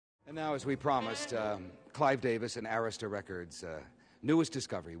And now, as we promised, Clive Davis and Arista Records' newest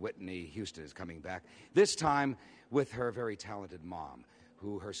discovery, Whitney Houston, is coming back, this time with her very talented mom,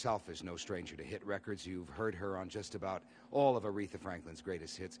 who herself is no stranger to hit records. You've heard her on just about all of Aretha Franklin's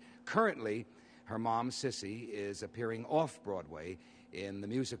greatest hits. Currently, her mom, Cissy, is appearing off-Broadway in the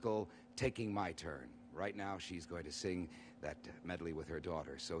musical Taking My Turn. Right now, she's going to sing that medley with her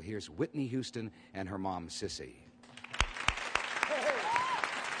daughter. So here's Whitney Houston and her mom, Cissy.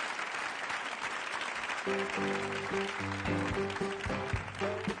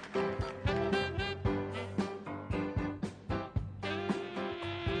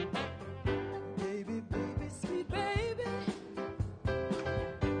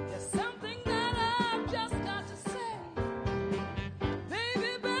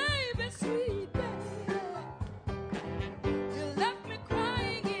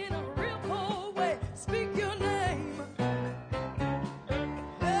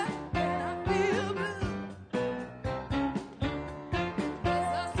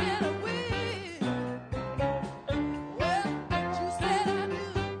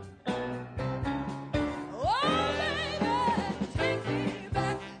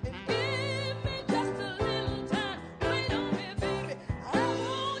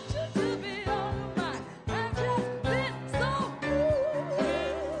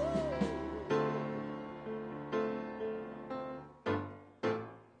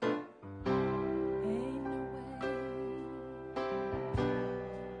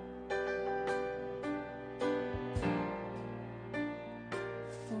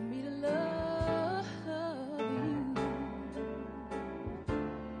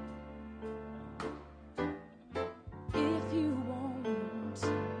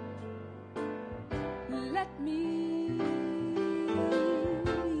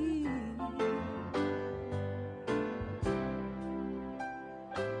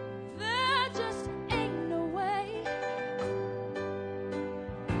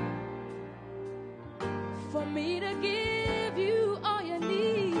 For me to give you all you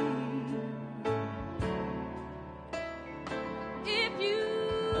need. If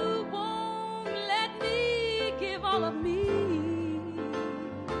you won't let me give all of me,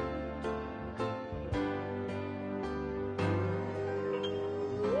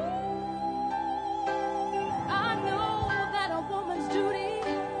 I know that a woman's duty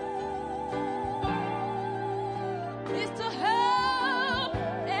is to help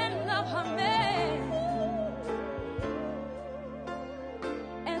and love her man.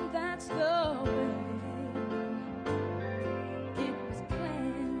 That's the way it was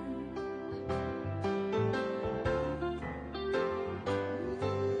planned.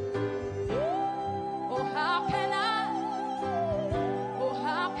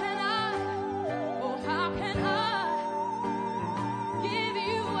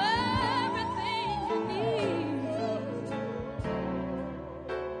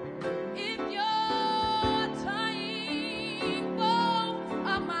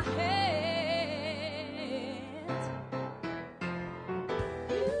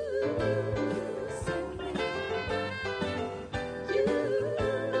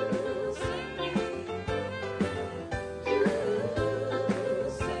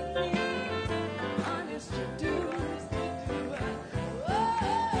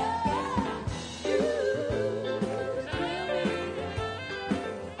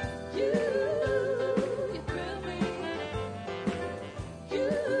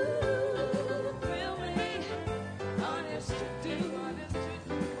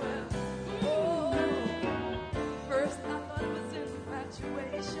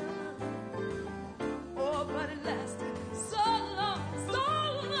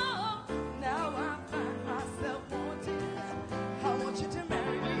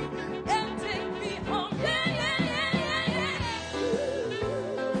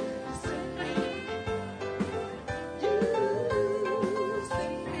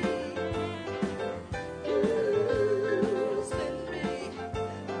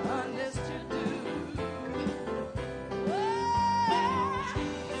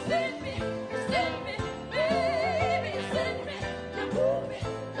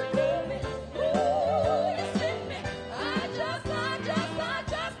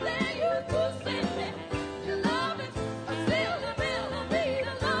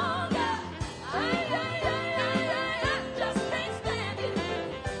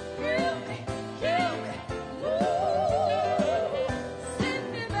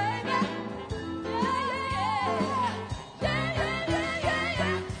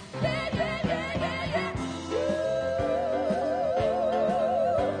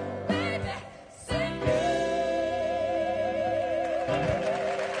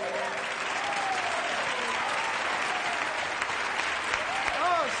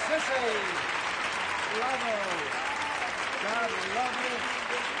 God love you.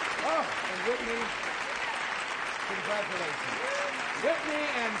 Oh, and Whitney, congratulations. Whitney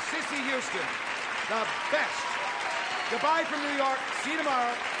and Cissy Houston, the best. Goodbye from New York. See you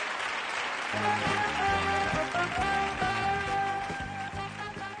tomorrow.